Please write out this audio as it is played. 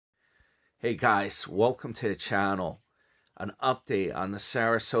Hey guys, welcome to the channel. An update on the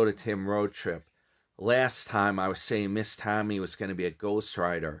Sarasota Tim road trip. Last time I was saying Miss Tammy was going to be a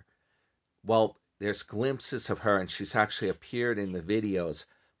ghostwriter. Well, there's glimpses of her and she's actually appeared in the videos.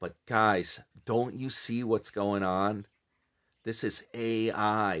 But guys, don't you see what's going on? This is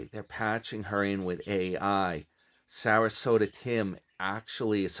AI. They're patching her in with AI. Sarasota Tim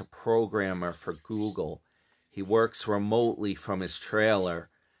actually is a programmer for Google. He works remotely from his trailer.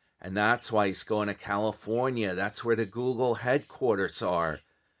 And that's why he's going to California. That's where the Google headquarters are.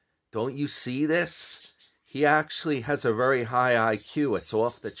 Don't you see this? He actually has a very high IQ. It's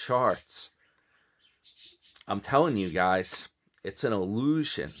off the charts. I'm telling you guys, it's an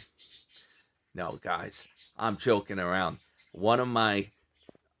illusion. No, guys, I'm joking around. One of my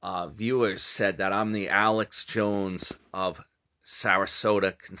viewers said that I'm the Alex Jones of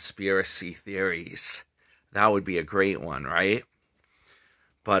Sarasota conspiracy theories. That would be a great one, right?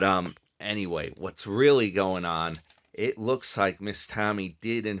 But anyway, what's really going on, it looks like Miss Tammy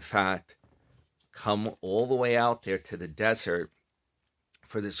did, in fact, come all the way out there to the desert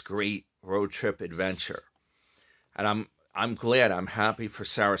for this great road trip adventure. And I'm glad, I'm happy for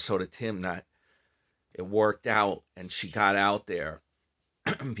Sarasota Tim that it worked out and she got out there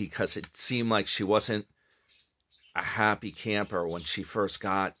because it seemed like she wasn't a happy camper when she first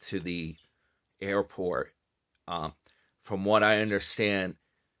got to the airport. From what I understand,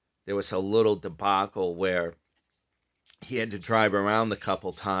 there was a little debacle where he had to drive around a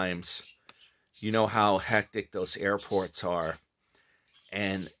couple times. You know how hectic those airports are.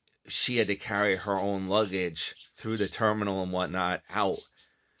 And she had to carry her own luggage through the terminal and whatnot out.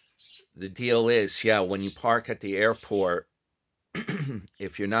 The deal is, yeah, when you park at the airport,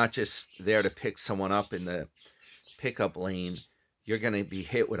 if you're not just there to pick someone up in the pickup lane, you're going to be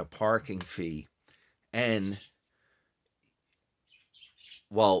hit with a parking fee. And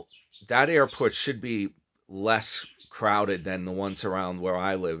well, that airport should be less crowded than the ones around where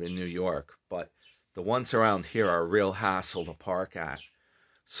I live in New York. But the ones around here are a real hassle to park at.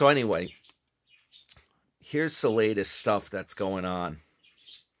 So anyway, here's the latest stuff that's going on.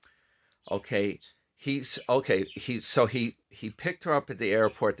 Okay, he picked her up at the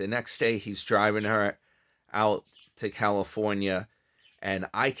airport. The next day he's driving her out to California. And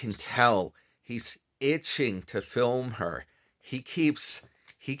I can tell he's itching to film her. He keeps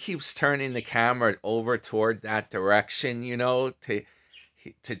turning the camera over toward that direction, you know,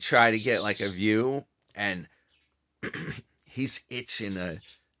 to try to get like a view, and he's itching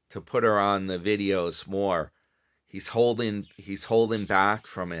to put her on the videos more. He's holding back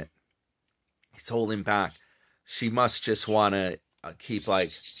from it. He's holding back. She must just want to keep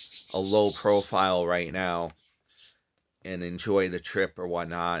like a low profile right now and enjoy the trip or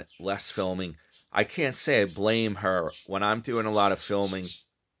whatnot. Less filming. I can't say I blame her. When I'm doing a lot of filming,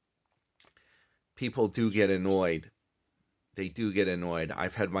 people do get annoyed. They do get annoyed.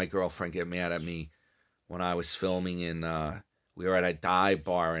 I've had my girlfriend get mad at me when I was filming in, we were at a dive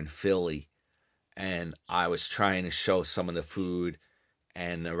bar in Philly, and I was trying to show some of the food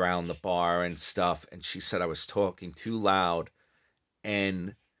and around the bar and stuff, and she said I was talking too loud,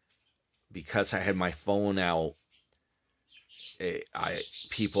 and because I had my phone out,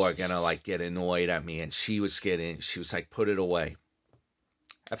 people are gonna like get annoyed at me, and she was like, put it away.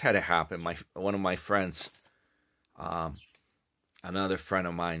 I've had it happen. One of my friends, another friend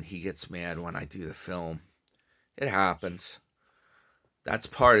of mine, he gets mad when I do the film. It happens. That's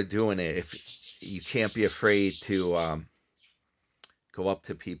part of doing it. If you can't be afraid to go up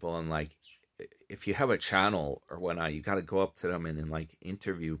to people and like, if you have a channel or whatnot, you got to go up to them and like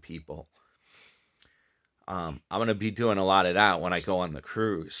interview people. I'm going to be doing a lot of that when I go on the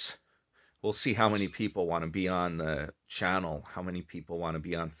cruise. We'll see how many people want to be on the channel, how many people want to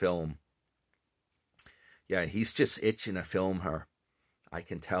be on film. Yeah, he's just itching to film her, I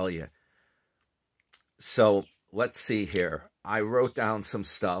can tell you. So, let's see here. I wrote down some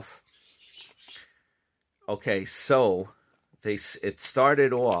stuff. Okay, so it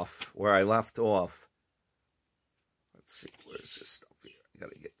started off where I left off. Let's see, where's this stuff here? I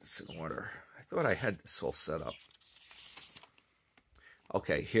got to get this in order. I thought I had this all set up.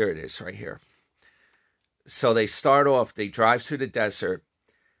 Okay, here it is right here. So they start off, they drive through the desert.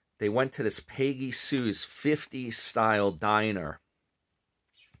 They went to this Peggy Sue's 50s style diner.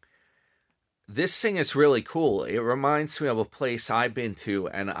 This thing is really cool. It reminds me of a place I've been to,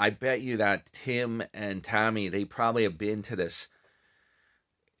 and I bet you that Tim and Tammy, they probably have been to this.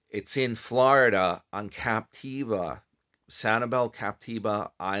 It's in Florida on Captiva, Sanibel Captiva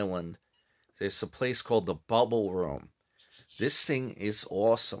Island. There's a place called the Bubble Room. This thing is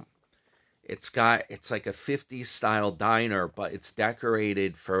awesome. It's like a 50s style diner, but it's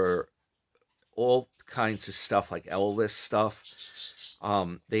decorated for all kinds of stuff, like Elvis stuff.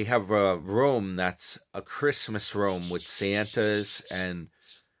 They have a room that's a Christmas room with Santas and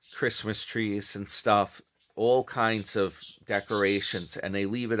Christmas trees and stuff, all kinds of decorations, and they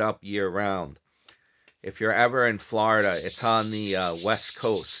leave it up year round. If you're ever in Florida, it's on the west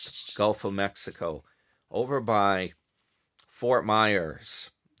coast, Gulf of Mexico, over by Fort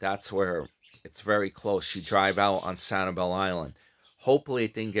Myers. That's where it's very close. You drive out on Sanibel Island. Hopefully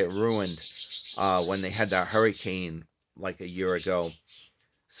it didn't get ruined when they had that hurricane like a year ago.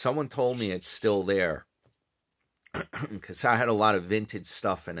 Someone told me it's still there because I had a lot of vintage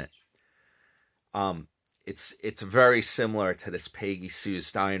stuff in it. It's very similar to this Peggy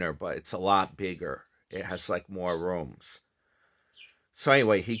Sue's Diner, but it's a lot bigger. It has like more rooms. So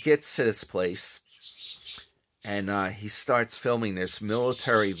anyway, he gets to this place and he starts filming. There's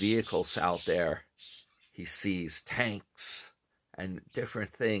military vehicles out there. He sees tanks and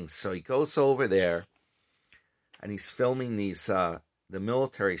different things. So he goes over there and he's filming these the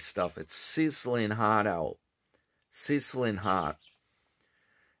military stuff. It's sizzling hot out. Sizzling hot.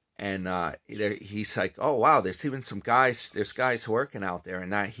 And he's like, oh wow, there's even some guys, there's guys working out there in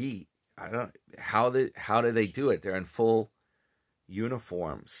that heat. I don't, how do they do it? They're in full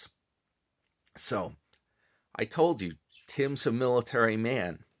uniforms. So I told you, Tim's a military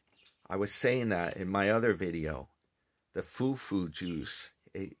man. I was saying that in my other video. The foo-foo juice.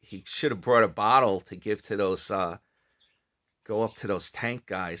 He should have brought a bottle to give to those, go up to those tank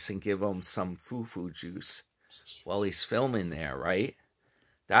guys and give them some foo-foo juice while he's filming there, right?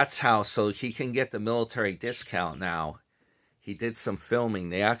 That's how, so he can get the military discount now. He did some filming.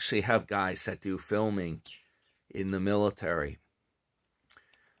 They actually have guys that do filming in the military.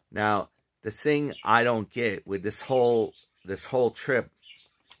 Now, the thing I don't get with this whole trip,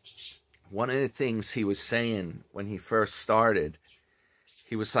 one of the things he was saying when he first started,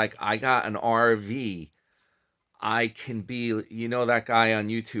 he was like, I got an RV. I can be, you know that guy on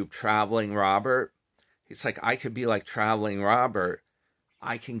YouTube, Traveling Robert? He's like, I could be like Traveling Robert.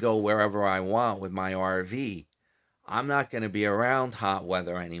 I can go wherever I want with my RV. I'm not going to be around hot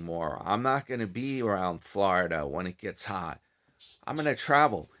weather anymore. I'm not going to be around Florida when it gets hot. I'm going to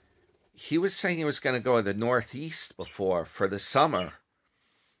travel. He was saying he was going to go to the Northeast before for the summer.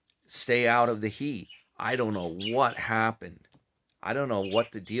 Stay out of the heat. I don't know what happened. I don't know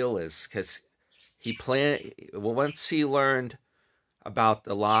what the deal is, because he planned, well, once he learned about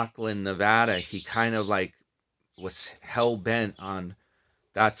the Laughlin, Nevada, he kind of like was hell-bent on,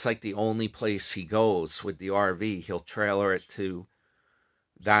 that's like the only place he goes with the RV. He'll trailer it to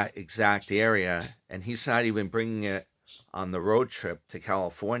that exact area, and he's not even bringing it on the road trip to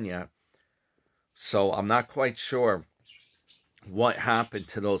California. So I'm not quite sure what happened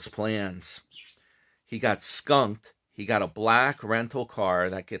to those plans. He got skunked. He got a black rental car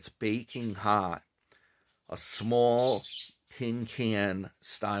that gets baking hot. A small tin can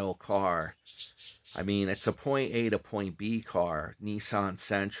style car. I mean, it's a point A to point B car, Nissan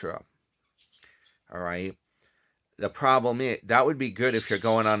Sentra. All right. The problem is, that would be good if you're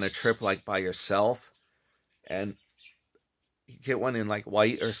going on a trip like by yourself, and you get one in like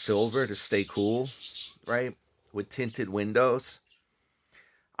white or silver to stay cool, right? With tinted windows.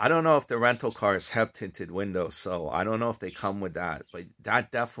 I don't know if the rental cars have tinted windows, so I don't know if they come with that, but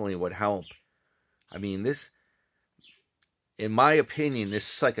that definitely would help. I mean, this, in my opinion,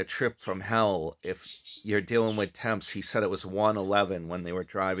 this is like a trip from hell if you're dealing with temps. He said it was 111 when they were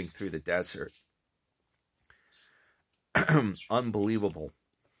driving through the desert. Unbelievable.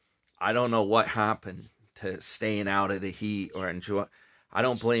 I don't know what happened to staying out of the heat or enjoy. I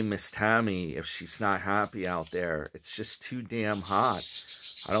don't blame Miss Tammy if she's not happy out there. It's just too damn hot.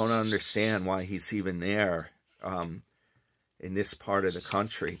 I don't understand why he's even there in this part of the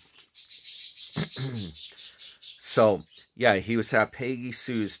country. So, yeah, he was at Peggy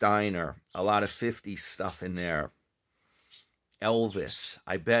Sue's Diner. A lot of 50s stuff in there. Elvis.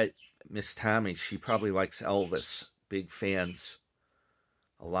 I bet Miss Tammy, she probably likes Elvis. Big fans.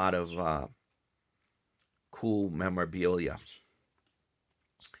 A lot of cool memorabilia.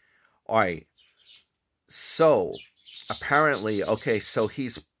 All right. So, apparently, okay, so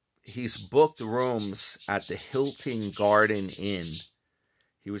he's booked rooms at the Hilton Garden Inn.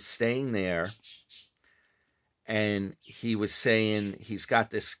 He was staying there, and he was saying he's got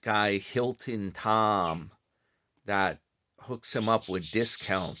this guy, Hilton Tom, that hooks him up with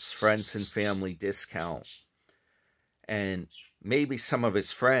discounts, friends and family discount. And maybe some of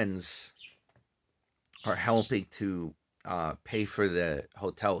his friends are helping to pay for the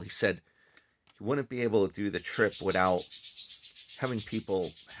hotel. He said he wouldn't be able to do the trip without having people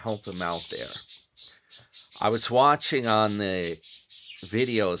help him out there. I was watching on the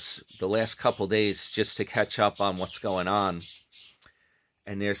videos the last couple days just to catch up on what's going on.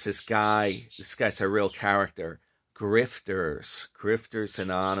 And there's this guy's a real character, Grifters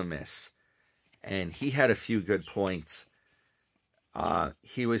Anonymous. And he had a few good points.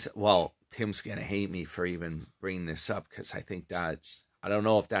 Tim's going to hate me for even bringing this up, because I think that, I don't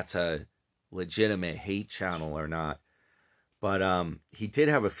know if that's a legitimate hate channel or not. But he did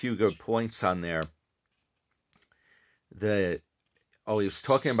have a few good points on there. He was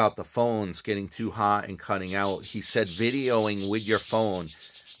talking about the phones getting too hot and cutting out. He said videoing with your phone.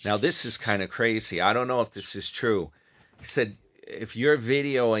 Now, this is kind of crazy. I don't know if this is true. He said if you're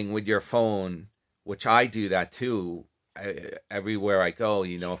videoing with your phone, which I do that too, everywhere I go,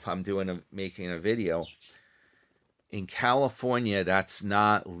 you know, if I'm making a video. In California, that's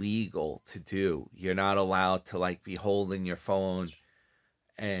not legal to do. You're not allowed to like be holding your phone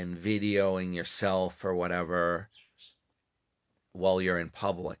and videoing yourself or whatever while you're in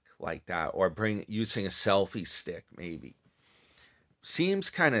public like that, or using a selfie stick maybe. Seems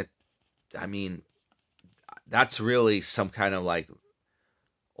kind of, I mean, that's really some kind of like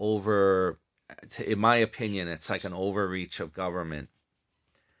in my opinion, it's like an overreach of government.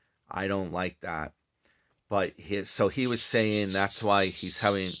 I don't like that. But so he was saying that's why he's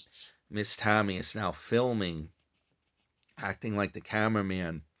having, Miss Tammy is now filming, acting like the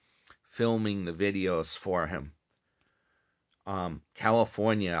cameraman, filming the videos for him.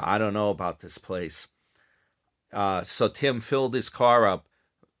 California, I don't know about this place. So Tim filled his car up,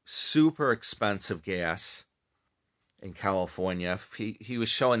 super expensive gas in California. He was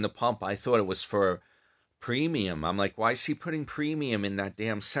showing the pump. I thought it was for premium. I'm like, why is he putting premium in that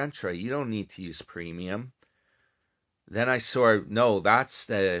damn Sentra? You don't need to use premium. Then I saw, no, that's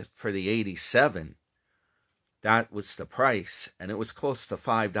for the 87. That was the price, and it was close to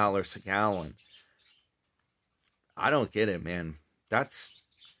 $5 a gallon. I don't get it, man. I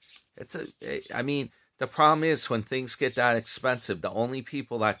mean, the problem is when things get that expensive, the only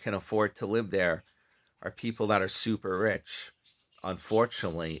people that can afford to live there are people that are super rich.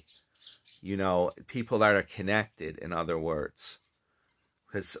 Unfortunately, you know, people that are connected, in other words.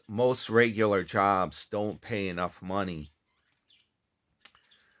 Because most regular jobs don't pay enough money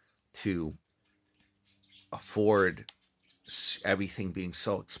to afford everything being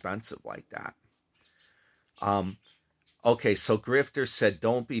so expensive like that. Okay, so Grifter said,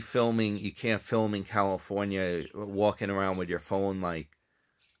 don't be filming. You can't film in California, walking around with your phone like,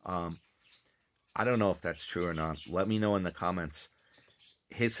 I don't know if that's true or not. Let me know in the comments.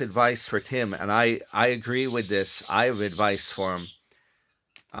 His advice for Tim, and I agree with this. I have advice for him.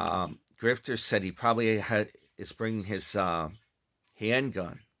 Grifter said he probably is bringing his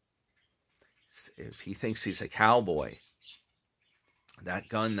handgun. If he thinks he's a cowboy. That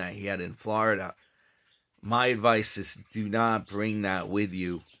gun that he had in Florida. My advice is do not bring that with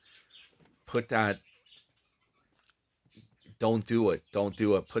you. Don't do it. Don't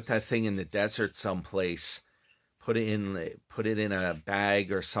do it. Put that thing in the desert someplace. Put it in a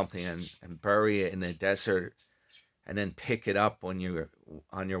bag or something and bury it in the desert. And then pick it up when you're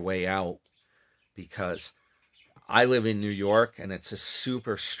on your way out. Because I live in New York and it's a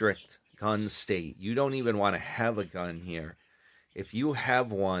super strict gun state. You don't even want to have a gun here. If you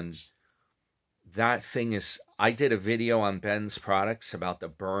have one, that thing is... I did a video on Ben's products about the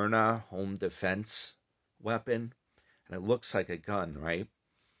Byrna home defense weapon. And it looks like a gun, right?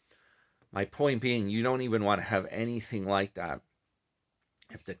 My point being, you don't even want to have anything like that.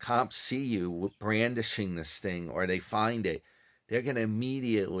 If the cops see you brandishing this thing or they find it, they're going to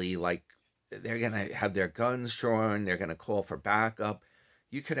immediately, they're going to have their guns drawn. They're going to call for backup.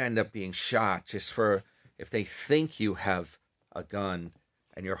 You could end up being shot just if they think you have a gun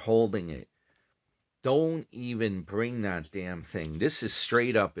and you're holding it. Don't even bring that damn thing. This is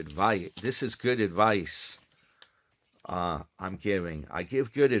straight up advice. This is good advice I'm giving. I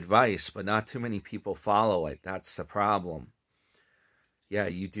give good advice, but not too many people follow it. That's the problem. Yeah,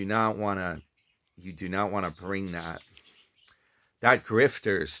 you do not want to bring that. That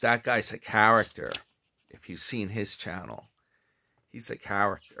Grifters, that guy's a character. If you've seen his channel, he's a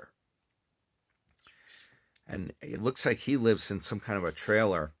character. And it looks like he lives in some kind of a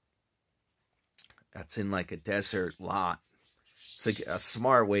trailer that's in like a desert lot. It's like a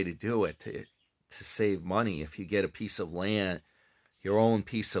smart way to do it, to save money. If you get a piece of land, your own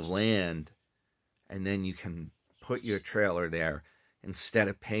piece of land, and then you can put your trailer there instead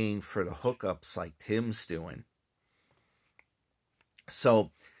of paying for the hookups like Tim's doing.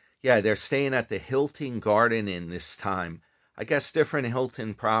 So, yeah, they're staying at the Hilton Garden Inn this time. I guess different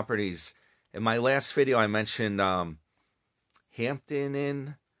Hilton properties. In my last video, I mentioned Hampton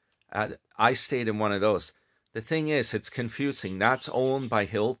Inn. I stayed in one of those. the thing is, it's confusing. That's owned by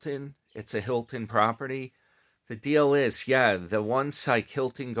Hilton. It's a Hilton property. The deal is, yeah, the ones like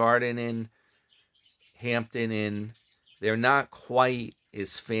Hilton Garden Inn, Hampton Inn, they're not quite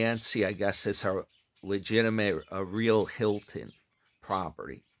as fancy, I guess, as a legitimate, a real Hilton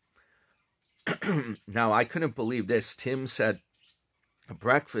property. Now, I couldn't believe this. Tim said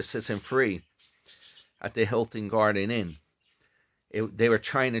breakfast isn't free at the Hilton Garden Inn. They were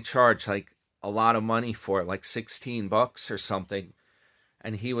trying to charge like a lot of money for it, like $16 or something.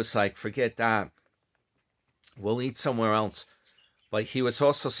 And he was like, forget that. We'll eat somewhere else. But he was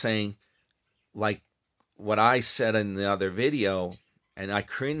also saying, like what I said in the other video, and I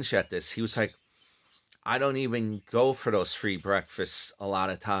cringe at this. He was like, I don't even go for those free breakfasts a lot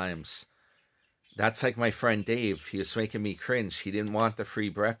of times. That's like my friend Dave. He was making me cringe. He didn't want the free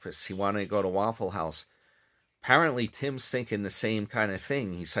breakfast. He wanted to go to Waffle House. Apparently, Tim's thinking the same kind of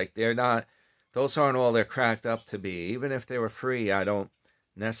thing. He's like, those aren't all they're cracked up to be. Even if they were free, I don't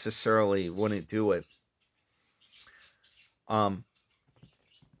necessarily wouldn't do it. Okay,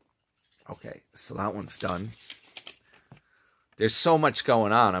 so that one's done. There's so much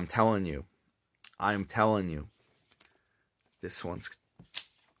going on, I'm telling you. This one's...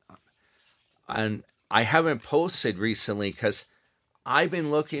 And I haven't posted recently because I've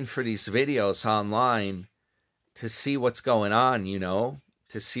been looking for these videos online to see what's going on, you know,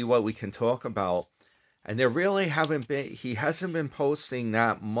 to see what we can talk about. And there really he hasn't been posting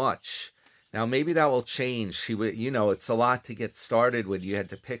that much. Now, maybe that will change. It's a lot to get started with. You had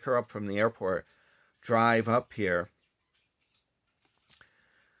to pick her up from the airport, drive up here.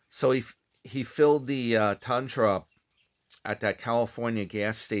 So he filled the Tundra up at that California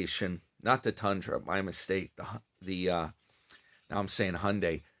gas station. Not the Tundra, my mistake. Now I'm saying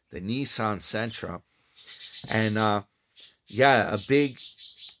Hyundai, the Nissan Sentra. And yeah,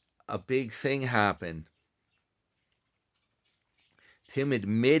 a big thing happened. Tim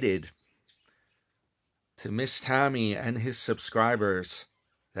admitted to Miss Tammy and his subscribers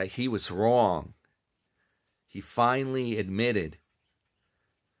that he was wrong. He finally admitted.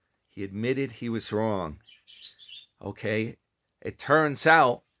 He admitted he was wrong. Okay? It turns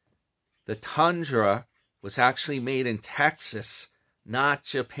out the Tundra was actually made in Texas, not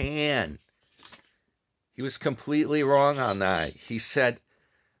Japan. He was completely wrong on that. He said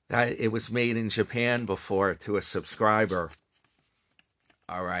that it was made in Japan before to a subscriber.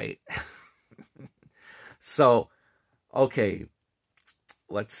 All right. So, okay,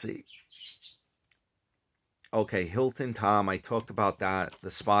 let's see. Okay, Hilton Tom, I talked about that, the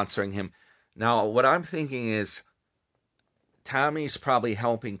sponsoring him. Now, what I'm thinking is Tammy's probably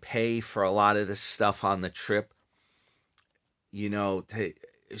helping pay for a lot of this stuff on the trip. You know,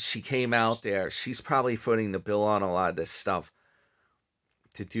 she came out there. She's probably footing the bill on a lot of this stuff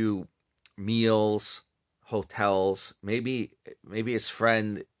to do meals, hotels. Maybe his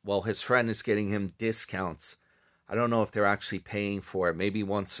friend, his friend is getting him discounts. I don't know if they're actually paying for it. Maybe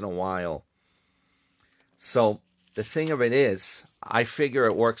once in a while. So the thing of it is, I figure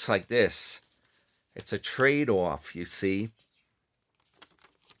it works like this. It's a trade-off, you see.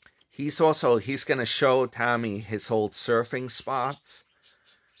 He's going to show Tammy his old surfing spots.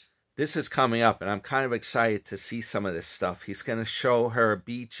 This is coming up, and I'm kind of excited to see some of this stuff. He's going to show her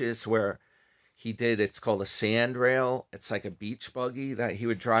beaches where he did, it's called a sand rail. It's like a beach buggy that he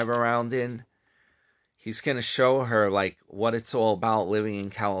would drive around in. He's going to show her, like, what it's all about living in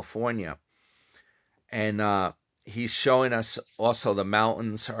California. And he's showing us also the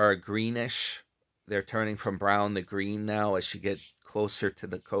mountains are greenish. They're turning from brown to green now as you get closer to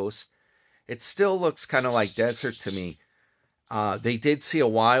the coast. It still looks kind of like desert to me. They did see a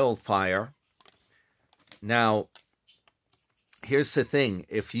wildfire. Now, here's the thing.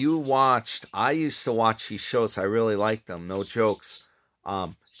 If you watched, I used to watch these shows. I really like them. No jokes.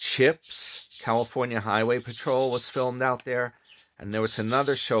 Chips, California Highway Patrol was filmed out there. And there was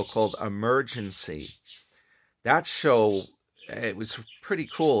another show called Emergency. That show, it was pretty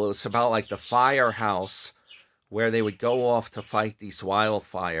cool. It was about like the firehouse where they would go off to fight these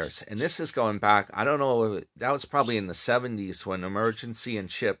wildfires. And this is going back, I don't know, that was probably in the 70s when Emergency and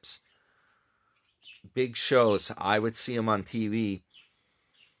Chips, big shows, I would see them on TV.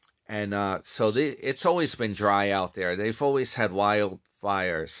 And so it's always been dry out there. They've always had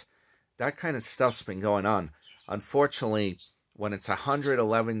wildfires. That kind of stuff's been going on. Unfortunately, when it's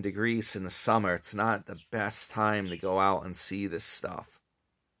 111 degrees in the summer, it's not the best time to go out and see this stuff.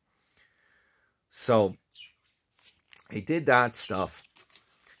 So, he did that stuff.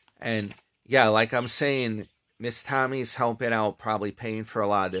 And, yeah, like I'm saying, Miss Tammy's helping out, probably paying for a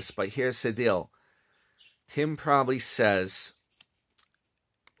lot of this. But here's the deal. Tim probably says,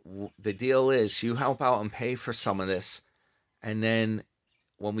 the deal is you help out and pay for some of this, and then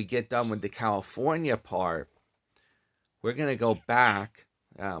when we get done with the California part, we're going to go back.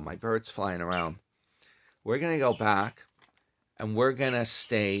 Oh, my bird's flying around. We're going to go back, and we're going to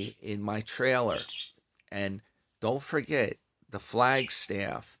stay in my trailer. And don't forget, the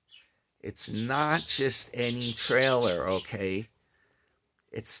Flagstaff, it's not just any trailer, okay?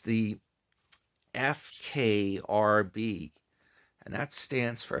 It's the FKRB, and that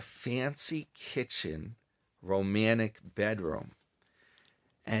stands for Fancy Kitchen Romantic Bedroom.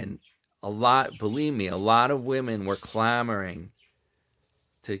 And believe me, a lot of women were clamoring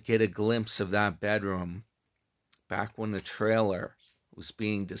to get a glimpse of that bedroom back when the trailer was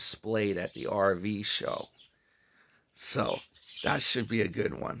being displayed at the RV show. So that should be a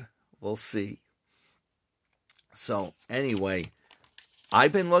good one. We'll see. So anyway,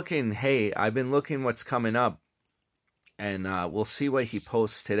 I've been looking what's coming up, and we'll see what he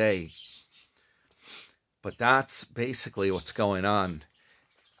posts today. But that's basically what's going on.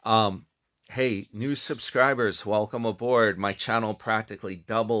 Hey, new subscribers, welcome aboard. My channel practically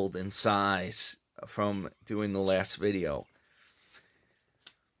doubled in size from doing the last video.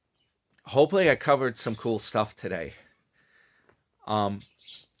 Hopefully I covered some cool stuff today. I'm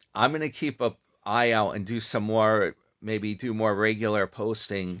going to keep an eye out and do some more, maybe do more regular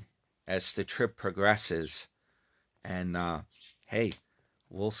posting as the trip progresses. And, hey,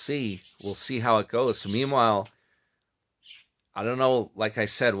 we'll see. We'll see how it goes. Meanwhile, I don't know, like I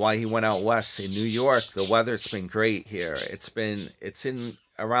said, why he went out west. In New York, the weather's been great here. It's in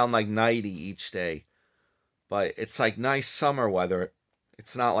around like 90 each day. But it's like nice summer weather.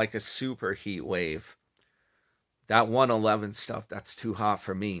 It's not like a super heat wave. That 111 stuff, that's too hot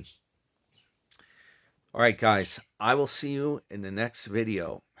for me. All right, guys, I will see you in the next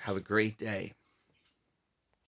video. Have a great day.